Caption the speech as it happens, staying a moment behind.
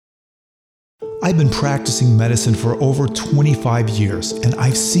I've been practicing medicine for over 25 years, and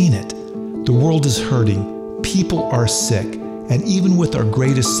I've seen it. The world is hurting, people are sick, and even with our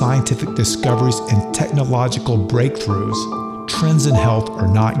greatest scientific discoveries and technological breakthroughs, trends in health are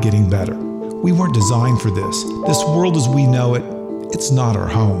not getting better. We weren't designed for this. This world as we know it, it's not our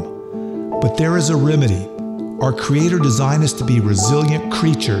home. But there is a remedy. Our Creator designed us to be resilient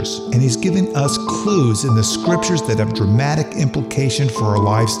creatures, and He's given us clues in the scriptures that have dramatic implication for our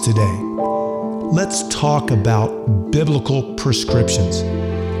lives today. Let's talk about biblical prescriptions.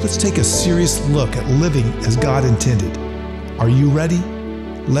 Let's take a serious look at living as God intended. Are you ready?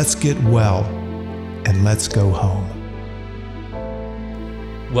 Let's get well, and let's go home.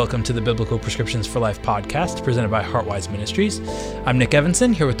 Welcome to the Biblical Prescriptions for Life podcast presented by Heartwise Ministries. I'm Nick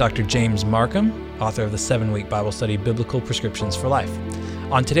Evanson, here with Dr. James Marcum, author of the 7-week Bible study, Biblical Prescriptions for Life.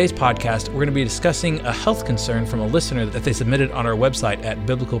 On today's podcast, we're going to be discussing a health concern from a listener that they submitted on our website at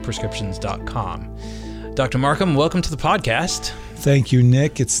biblicalprescriptions.com. Dr. Marcum, welcome to the podcast. Thank you,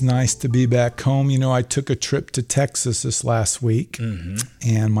 Nick. It's nice to be back home. You know, I took a trip to Texas this last week,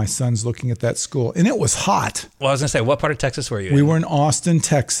 and my son's looking at that school, and it was hot. Well, I was going to say, what part of Texas were you in? We were in Austin,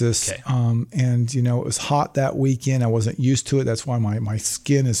 Texas, Okay. And, you know, it was hot that weekend. I wasn't used to it. That's why my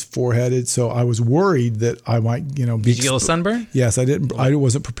skin is foreheaded, so I was worried that I might, be... Did you get a sunburn? Yes, I didn't. I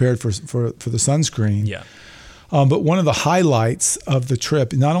wasn't prepared for the sunscreen. Yeah. But one of the highlights of the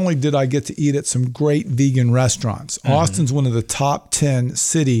trip, not only did I get to eat at some great vegan restaurants, Austin's one of the top 10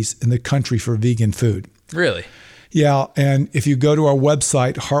 cities in the country for vegan food. Really? Yeah, and if you go to our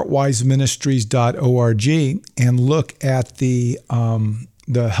website, heartwiseministries.org, and look at the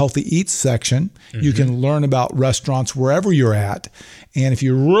Healthy Eats section, you can learn about restaurants wherever you're at. And if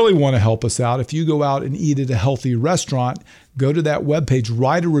you really want to help us out, if you go out and eat at a healthy restaurant, go to that webpage,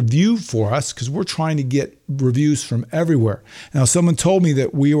 write a review for us, because we're trying to get reviews from everywhere. Now, someone told me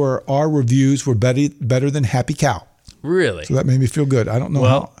that our reviews were better than Happy Cow. Really? So that made me feel good. I don't know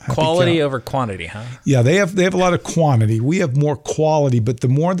Well, how Happy quality Cow. over quantity, huh? Yeah, they have a lot of quantity. We have more quality, but the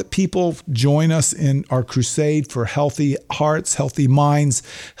more that people join us in our crusade for healthy hearts, healthy minds,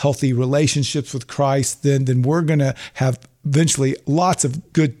 healthy relationships with Christ, then we're going to have eventually lots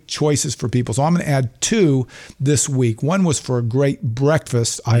of good choices for people. So I'm going to add 2 this week. One was for a great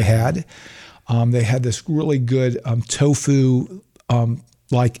breakfast I had. They had this really good tofu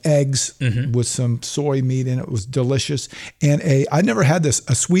like eggs with some soy meat in it. It was delicious. And I never had this,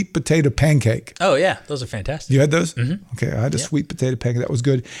 a sweet potato pancake. Oh, yeah. Those are fantastic. You had those? Okay, I had a sweet potato pancake. That was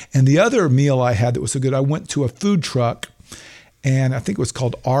good. And the other meal I had that was so good, I went to a food truck, and I think it was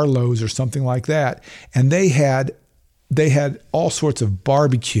called Arlo's or something like that. And they had all sorts of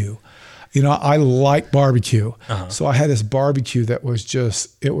barbecue. You know, I like barbecue. So I had this barbecue that was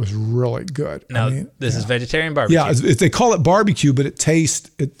it was really good. Now, this is vegetarian barbecue. Yeah, they call it barbecue, but it tastes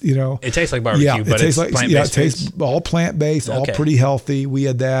like barbecue, but it's plant-based. Yeah, it tastes all plant-based, all pretty healthy. We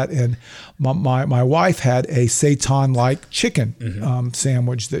had that, and my wife had a seitan-like chicken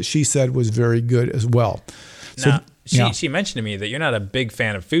sandwich that she said was very good as well. Now, she mentioned to me that you're not a big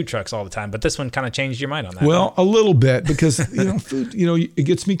fan of food trucks all the time, but this one kind of changed your mind on that. Well, a little bit, because food, it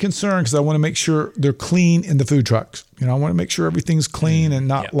gets me concerned because I want to make sure they're clean in the food trucks. I want to make sure everything's clean and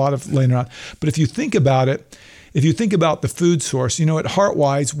not a lot of laying around. But if you think about it, if you think about the food source, at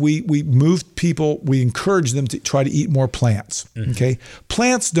Heartwise, we move people, we encourage them to try to eat more plants. Okay,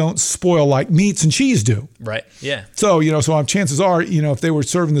 plants don't spoil like meats and cheese do. Right. Yeah. So chances are, if they were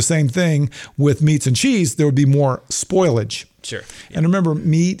serving the same thing with meats and cheese, there would be more spoilage. Sure. Yeah. And remember,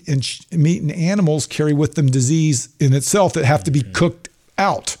 meat and animals carry with them disease in itself that have to be cooked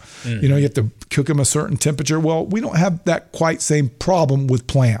out. You have to cook them a certain temperature. Well, we don't have that quite same problem with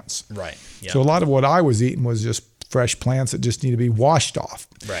plants. Right. Yeah. So a lot of what I was eating was just fresh plants that just need to be washed off.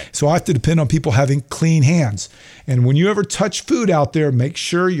 Right. So I have to depend on people having clean hands. And when you ever touch food out there, make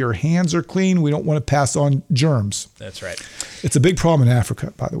sure your hands are clean. We don't want to pass on germs. That's right. It's a big problem in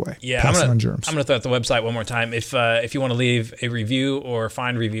Africa, by the way. Yeah, passing on germs. I'm going to throw out the website one more time. If you want to leave a review or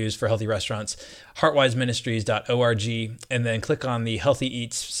find reviews for healthy restaurants, heartwiseministries.org, and then click on the Healthy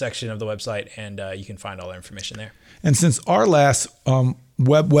Eats section of the website, and you can find all the information there. And since our last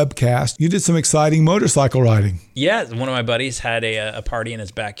webcast, you did some exciting motorcycle riding. Yeah, one of my buddies had a party in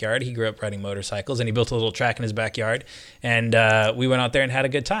his backyard. He grew up riding motorcycles, and he built a little track in his backyard. And we went out there and had a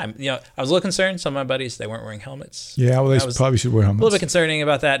good time. I was a little concerned. Some of my buddies, they weren't wearing helmets. Yeah, well, they probably should wear helmets. A little bit concerning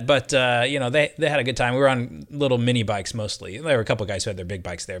about that, but they had a good time. We were on little mini bikes mostly. There were a couple of guys who had their big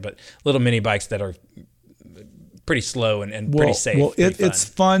bikes there, but little mini bikes that are pretty slow and pretty safe. Well, it's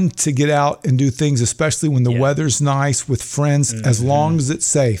fun to get out and do things, especially when the weather's nice with friends, as long as it's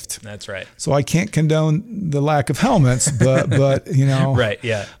safe. That's right. So I can't condone the lack of helmets, but you know, right,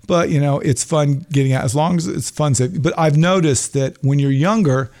 yeah. But you know, it's fun getting out as long as it's fun. But I've noticed that when you're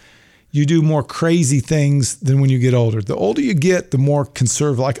younger, you do more crazy things than when you get older. The older you get, the more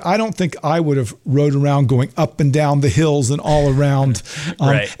conservative. Like, I don't think I would have rode around going up and down the hills and all around.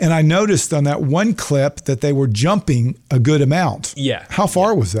 Right. And I noticed on that one clip that they were jumping a good amount. Yeah. How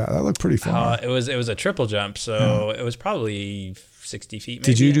far was that? That looked pretty far. It was a triple jump, so it was probably 60 feet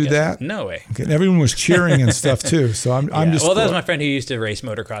maybe. Did you do that? No way. Okay. And everyone was cheering and stuff too. So I'm just. Well, that was my friend who used to race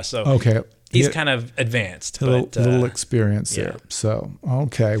motocross. So okay. He's kind of advanced. A little experience there. So,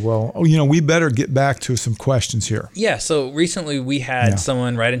 okay. Well, you know, we better get back to some questions here. Yeah. So recently we had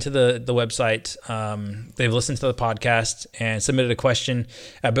someone write into the website. They've listened to the podcast and submitted a question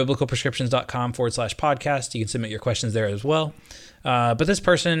at biblicalprescriptions.com/podcast. You can submit your questions there as well. But this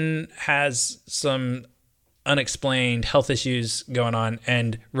person has some unexplained health issues going on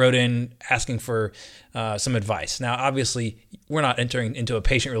and wrote in asking for some advice. Now, obviously, we're not entering into a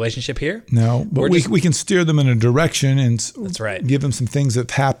patient relationship here. No, but we can steer them in a direction and that's right. Give them some things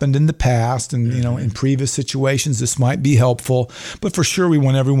that have happened in the past and, you know, in previous situations, this might be helpful. But for sure, we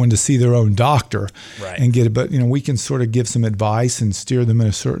want everyone to see their own doctor and get it. But, you know, we can sort of give some advice and steer them in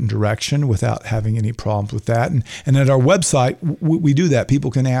a certain direction without having any problems with that. And at our website, we do that.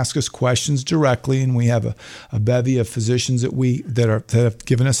 People can ask us questions directly, and we have a bevy of physicians that have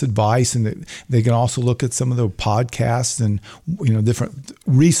given us advice, and they can also look at some of the podcasts and, you know, different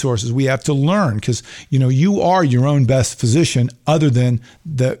resources we have to learn, because, you know, you are your own best physician other than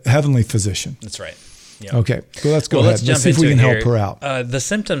the heavenly physician. That's right. Yep. Okay, so let's go ahead. Let's see if we can help her out. The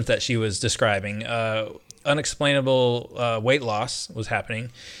symptoms that she was describing, unexplainable weight loss was happening,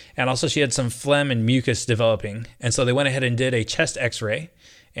 and also she had some phlegm and mucus developing, and so they went ahead and did a chest x-ray,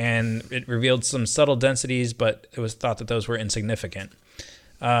 and it revealed some subtle densities, but it was thought that those were insignificant.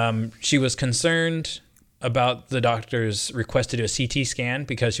 She was concerned about the doctor's request to do a CT scan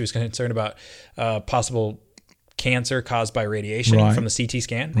because she was concerned about possible cancer caused by radiation from the CT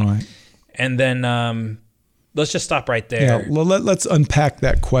scan. Right. And then let's just stop right there. Yeah, well, let's unpack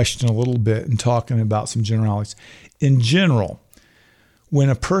that question a little bit and talking about some generalities. In general, when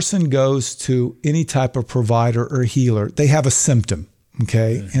a person goes to any type of provider or healer, they have a symptom,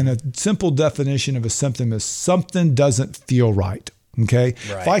 okay? And a simple definition of a symptom is something doesn't feel right. Okay.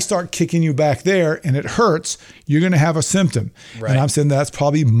 If I start kicking you back there and it hurts, you're going to have a symptom. And I'm saying that's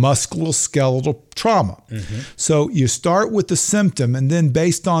probably musculoskeletal trauma. So you start with the symptom, and then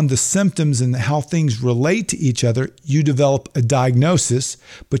based on the symptoms and how things relate to each other, you develop a diagnosis,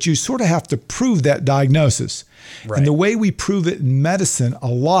 but you sort of have to prove that diagnosis. And the way we prove it in medicine a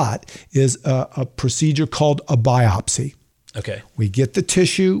lot is a procedure called a biopsy. Okay. We get the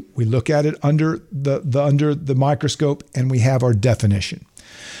tissue, we look at it under the microscope, and we have our definition.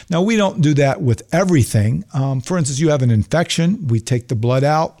 Now, we don't do that with everything. For instance, you have an infection, we take the blood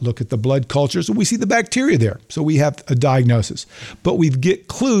out, look at the blood cultures, and we see the bacteria there. So we have a diagnosis. But we get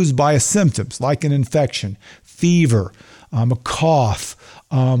clues by symptoms, like an infection, fever, a cough,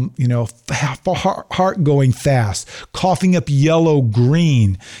 heart going fast, coughing up yellow,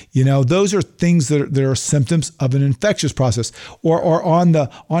 green. You know, those are things that are symptoms of an infectious process. Or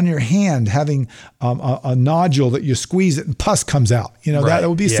on your hand, having a nodule that you squeeze it and pus comes out. You know, that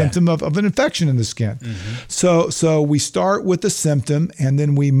would be a symptom of an infection in the skin. So we start with the symptom, and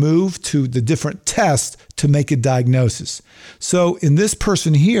then we move to the different tests to make a diagnosis. So in this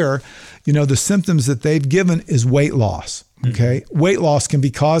person here, you know, the symptoms that they've given is weight loss. Okay. Weight loss can be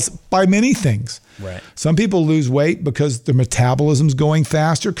caused by many things. Right. Some people lose weight because their metabolism's going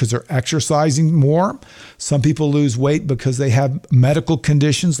faster because they're exercising more. Some people lose weight because they have medical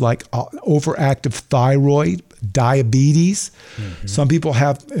conditions like overactive thyroid, diabetes. Some people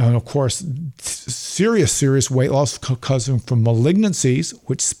have, of course, serious weight loss causing from malignancies,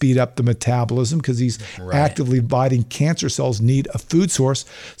 which speed up the metabolism because these actively dividing cancer cells need a food source.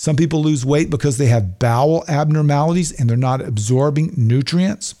 Some people lose weight because they have bowel abnormalities and they're not absorbing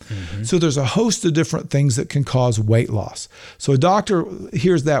nutrients. So there's a host of different things that can cause weight loss. So a doctor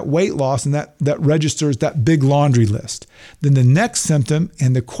hears that weight loss, and that registers that big laundry list. Then the next symptom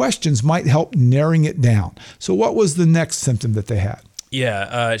and the questions might help narrowing it down. So what was the next symptom that they had?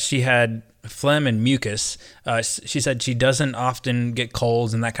 Yeah, she had phlegm and mucus. She said she doesn't often get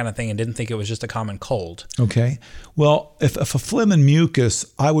colds and that kind of thing, and didn't think it was just a common cold. Okay. Well, if a phlegm and mucus,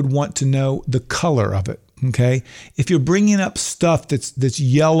 I would want to know the color of it. Okay. If you're bringing up stuff that's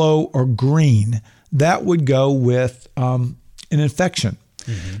yellow or green, that would go with an infection.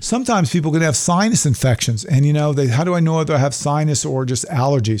 Sometimes people can have sinus infections, and how do I know whether I have sinus or just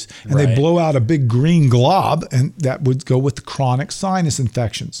allergies? And they blow out a big green glob, and that would go with the chronic sinus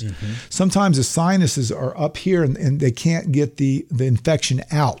infections. Sometimes the sinuses are up here, and they can't get the infection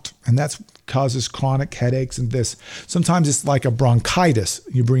out, and that's causes chronic headaches and this. Sometimes it's like a bronchitis.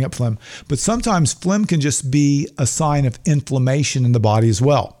 You bring up phlegm, but sometimes phlegm can just be a sign of inflammation in the body as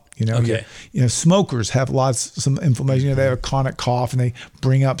well. Smokers have some inflammation. They have a chronic cough, and they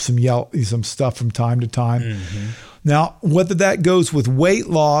bring up some stuff from time to time. Now, whether that goes with weight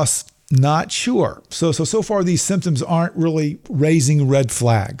loss, not sure. So far these symptoms aren't really raising red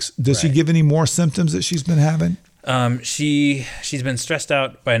flags. Does she give any more symptoms that she's been having? She's been stressed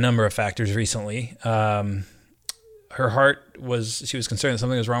out by a number of factors recently. Her heart she was concerned that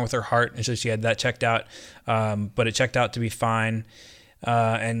something was wrong with her heart, and so she had that checked out. But it checked out to be fine.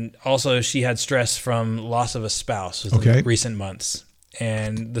 And also she had stress from loss of a spouse within recent months,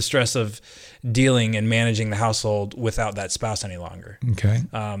 and the stress of dealing and managing the household without that spouse any longer.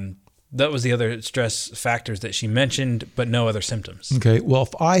 That was the other stress factors that she mentioned, but no other symptoms. Well,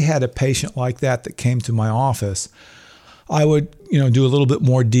 if I had a patient like that came to my office, I would, do a little bit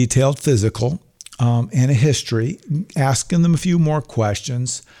more detailed physical and a history, asking them a few more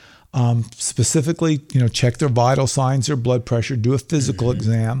questions. Specifically, check their vital signs, their blood pressure, do a physical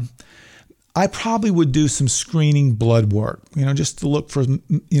exam. I probably would do some screening blood work, just to look for,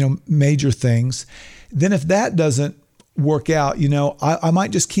 major things. Then if that doesn't work out, I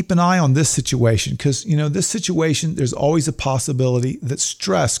might just keep an eye on this situation, because, this situation, there's always a possibility that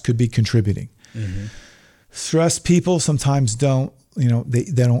stress could be contributing. Stressed people sometimes don't, they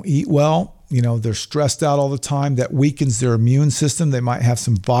don't eat well. They're stressed out all the time. That weakens their immune system. They might have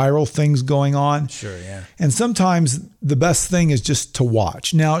some viral things going on. Sure, yeah. And sometimes the best thing is just to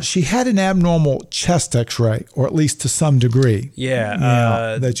watch. Now, she had an abnormal chest x-ray, or at least to some degree.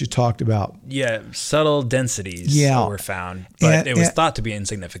 That you talked about. Yeah, subtle densities were found, but it was thought to be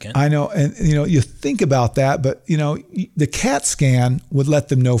insignificant. I know. And, you think about that, but, the CAT scan would let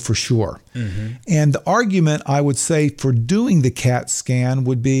them know for sure. And the argument I would say for doing the CAT scan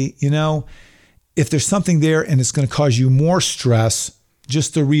would be, if there's something there and it's going to cause you more stress,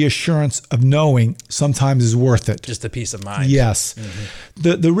 just the reassurance of knowing sometimes is worth it. Just the peace of mind. Yes.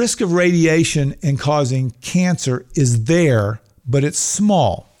 The risk of radiation and causing cancer is there, but it's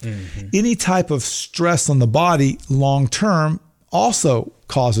small. Any type of stress on the body long-term also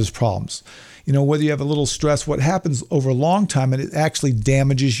causes problems. Whether you have a little stress, what happens over a long time, and it actually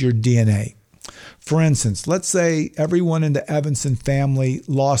damages your DNA. For instance, let's say everyone in the Evanson family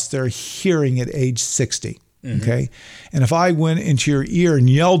lost their hearing at age 60, okay? And if I went into your ear and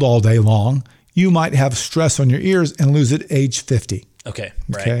yelled all day long, you might have stress on your ears and lose it at age 50. Okay,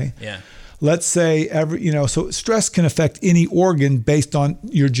 right, yeah. Let's say so stress can affect any organ based on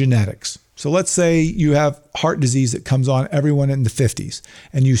your genetics. So let's say you have heart disease that comes on everyone in the 50s,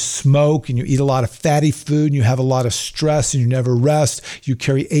 and you smoke and you eat a lot of fatty food and you have a lot of stress and you never rest. You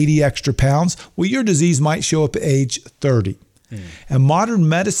carry 80 extra pounds. Well, your disease might show up at age 30. And modern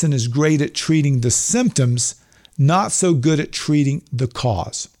medicine is great at treating the symptoms, not so good at treating the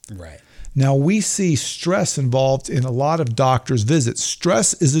cause. Right. Now, we see stress involved in a lot of doctors' visits.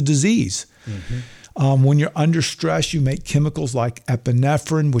 Stress is a disease. When you're under stress, you make chemicals like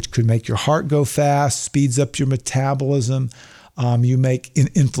epinephrine, which could make your heart go fast, speeds up your metabolism. You make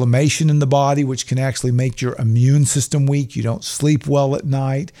inflammation in the body, which can actually make your immune system weak. You don't sleep well at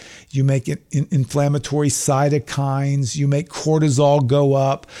night. You make inflammatory cytokines. You make cortisol go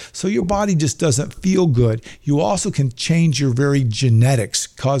up. So your body just doesn't feel good. You also can change your very genetics,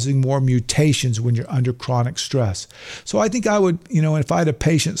 causing more mutations when you're under chronic stress. So I think I would, if I had a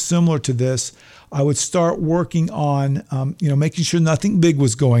patient similar to this, I would start working on, making sure nothing big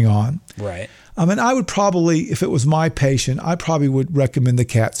was going on. Right. And I would probably, if it was my patient, I probably would recommend the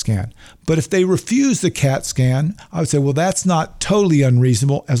CAT scan. But if they refuse the CAT scan, I would say, well, that's not totally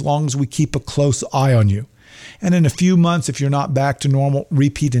unreasonable as long as we keep a close eye on you. And in a few months, if you're not back to normal,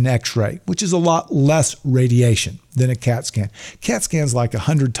 repeat an x-ray, which is a lot less radiation than a CAT scan. CAT scan's like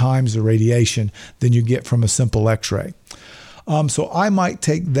 100 times the radiation than you get from a simple x-ray. So I might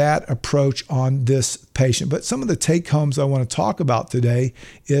take that approach on this patient. But some of the take-homes I want to talk about today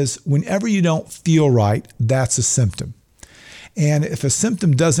is whenever you don't feel right, that's a symptom. And if a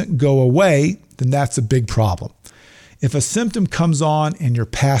symptom doesn't go away, then that's a big problem. If a symptom comes on and you're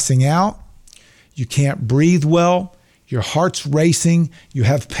passing out, you can't breathe well, your heart's racing, you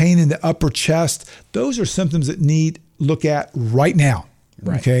have pain in the upper chest, those are symptoms that need look at right now.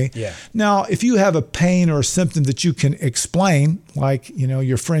 Right. Okay. Yeah. Now, if you have a pain or a symptom that you can explain, like,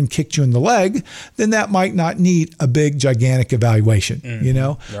 your friend kicked you in the leg, then that might not need a big, gigantic evaluation,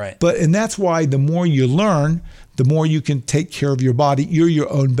 Right. And that's why the more you learn, the more you can take care of your body. You're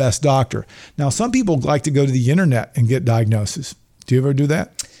your own best doctor. Now, some people like to go to the internet and get diagnoses. Do you ever do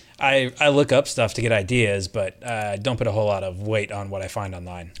that? I look up stuff to get ideas, but don't put a whole lot of weight on what I find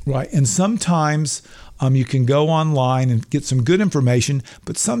online. Right. And sometimes you can go online and get some good information,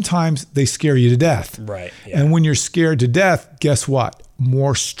 but sometimes they scare you to death. Right. Yeah. And when you're scared to death, guess what?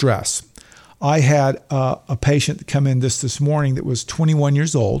 More stress. I had a patient come in this morning that was 21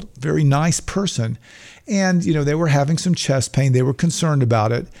 years old, very nice person. And, they were having some chest pain. They were concerned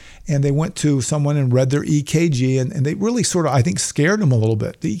about it. And they went to someone and read their EKG. And they really sort of, I think, scared them a little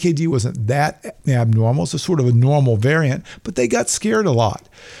bit. The EKG wasn't that abnormal. It's a sort of a normal variant, but they got scared a lot.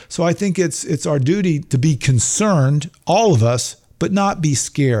 So I think it's our duty to be concerned, all of us, but not be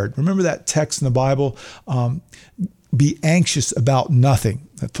scared. Remember that text in the Bible? Be anxious about nothing.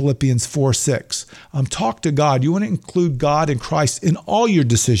 Philippians 4:6. Talk to God. You want to include God and Christ in all your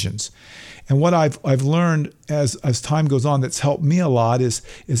decisions. And what I've learned as time goes on that's helped me a lot is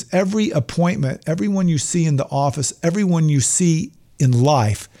every appointment, everyone you see in the office, everyone you see in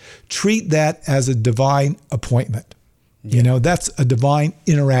life, treat that as a divine appointment. Yeah. That's a divine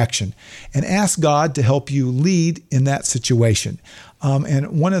interaction. And ask God to help you lead in that situation.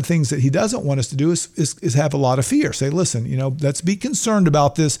 And one of the things that he doesn't want us to do is have a lot of fear. Say, listen, let's be concerned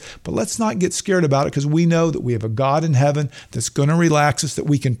about this, but let's not get scared about it, because we know that we have a God in heaven that's going to relax us, that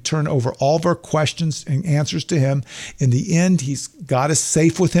we can turn over all of our questions and answers to him. In the end, he's got us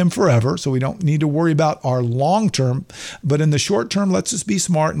safe with him forever, so we don't need to worry about our long term. But in the short term, let's just be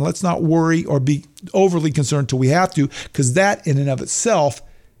smart and let's not worry or be overly concerned till we have to, because that in and of itself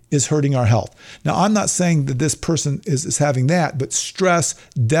is hurting our health. Now, I'm not saying that this person is having that, but stress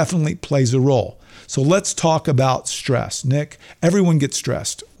definitely plays a role. So let's talk about stress. Nick, everyone gets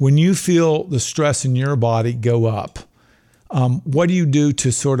stressed. When you feel the stress in your body go up, what do you do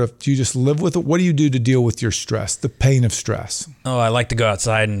to do you just live with it? What do you do to deal with your stress, the pain of stress? Oh, I like to go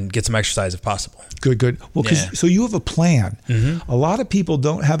outside and get some exercise if possible. Good. Well, so you have a plan. Mm-hmm. A lot of people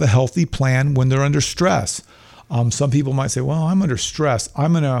don't have a healthy plan when they're under stress. Some people might say, well, I'm under stress.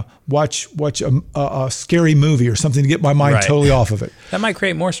 I'm going to watch a scary movie or something to get my mind totally off of it. That might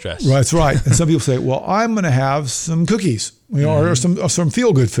create more stress. Right, that's right. And some people say, well, I'm going to have some cookies, or some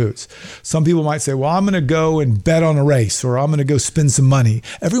feel-good foods. Some people might say, well, I'm going to go and bet on a race, or I'm going to go spend some money.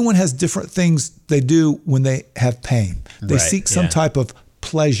 Everyone has different things they do when they have pain. They seek some type of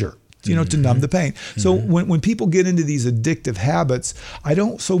pleasure. To numb the pain. So when people get into these addictive habits, I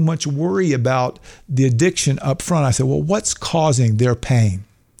don't so much worry about the addiction up front. I say, well, what's causing their pain?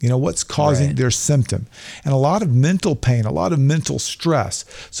 What's causing their symptom? And a lot of mental pain, a lot of mental stress.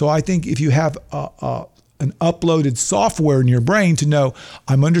 So I think if you have an uploaded software in your brain to know,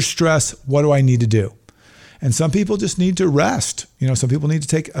 I'm under stress, what do I need to do? And some people just need to rest. Some people need to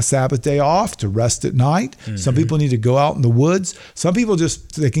take a Sabbath day off to rest at night. Mm-hmm. Some people need to go out in the woods. Some people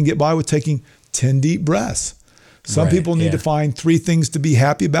they can get by with taking 10 deep breaths. Some people need to find 3 things to be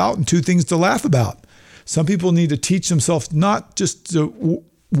happy about and 2 things to laugh about. Some people need to teach themselves not just to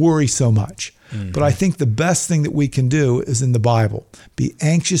worry so much. Mm-hmm. But I think the best thing that we can do is in the Bible. Be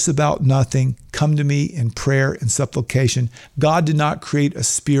anxious about nothing. Come to me in prayer and supplication. God did not create a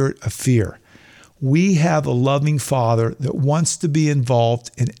spirit of fear. We have a loving Father that wants to be involved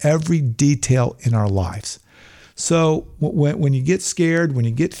in every detail in our lives. So when you get scared, when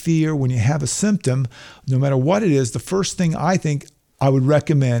you get fear, when you have a symptom, no matter what it is, the first thing I think I would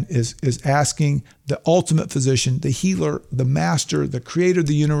recommend is asking the ultimate physician, the healer, the master, the creator of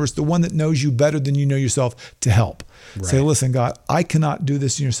the universe, the one that knows you better than you know yourself, to help. Right. Say, listen, God, I cannot do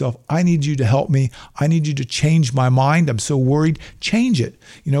this in yourself. I need you to help me. I need you to change my mind. I'm so worried. Change it.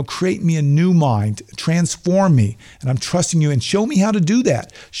 Create me a new mind. Transform me. And I'm trusting you. And show me how to do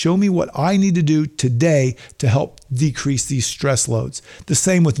that. Show me what I need to do today to help decrease these stress loads. The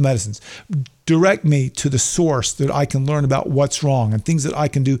same with medicines. Direct me to the source that I can learn about what's wrong and things that I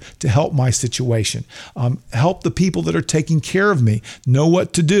can do to help my situation. Help the people that are taking care of me know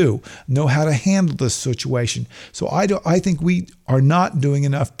what to do, know how to handle this situation. So I think we are not doing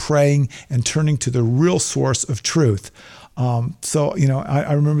enough praying and turning to the real source of truth.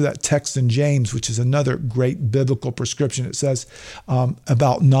 I remember that text in James, which is another great biblical prescription. It says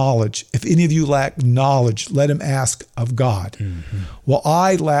about knowledge. If any of you lack knowledge, let him ask of God. Mm-hmm. Well,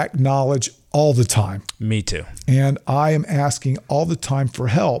 I lack knowledge all the time. Me too. And I am asking all the time for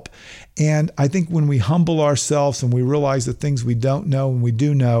help. And I think when we humble ourselves and we realize the things we don't know and we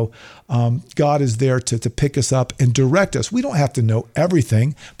do know, God is there to pick us up and direct us. We don't have to know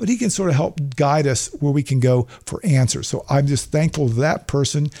everything, but he can sort of help guide us where we can go for answers. So I'm just thankful that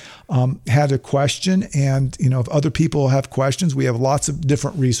person had a question. And, if other people have questions, we have lots of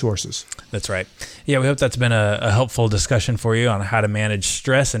different resources. That's right. Yeah, we hope that's been a helpful discussion for you on how to manage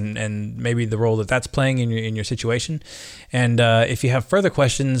stress and maybe the role that that's playing in your situation. And if you have further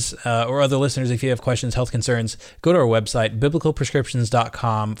questions or other listeners, if you have questions, health concerns, go to our website,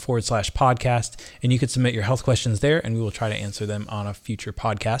 biblicalprescriptions.com/podcast, and you can submit your health questions there, and we will try to answer them on a future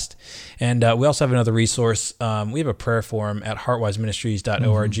podcast. And we also have another resource. We have a prayer forum at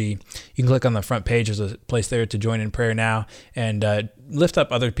heartwiseministries.org. You can click on the front page. There's a place there to join in prayer now and lift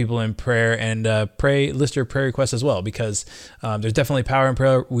up other people in prayer and list your prayer requests as well, because there's definitely power in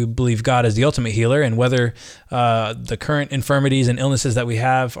prayer. We believe God is the ultimate healer, and whether the current infirmities and illnesses that we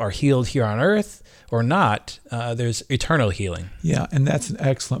have are healed here on earth or not, there's eternal healing. Yeah, and that's an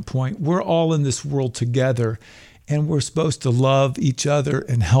excellent point. We're all in this world together, and we're supposed to love each other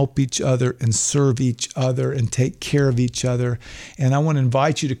and help each other and serve each other and take care of each other. And I want to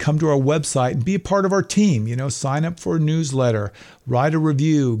invite you to come to our website and be a part of our team. Sign up for a newsletter, write a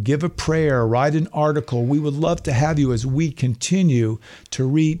review, give a prayer, write an article. We would love to have you as we continue to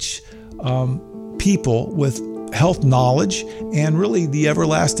reach people with health knowledge and really the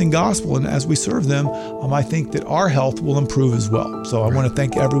everlasting gospel. And as we serve them, I think that our health will improve as well. So I want to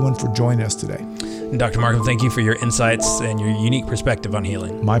thank everyone for joining us today. And Dr. Marcum, thank you for your insights and your unique perspective on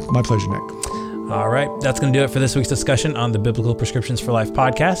healing. My pleasure, Nick. All right, that's going to do it for this week's discussion on the Biblical Prescriptions for Life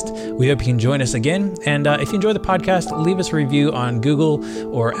podcast. We hope you can join us again. And if you enjoy the podcast, leave us a review on Google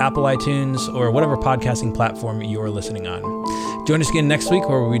or Apple iTunes or whatever podcasting platform you are listening on. Join us again next week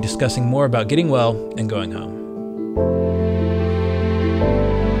where we'll be discussing more about getting well and going home.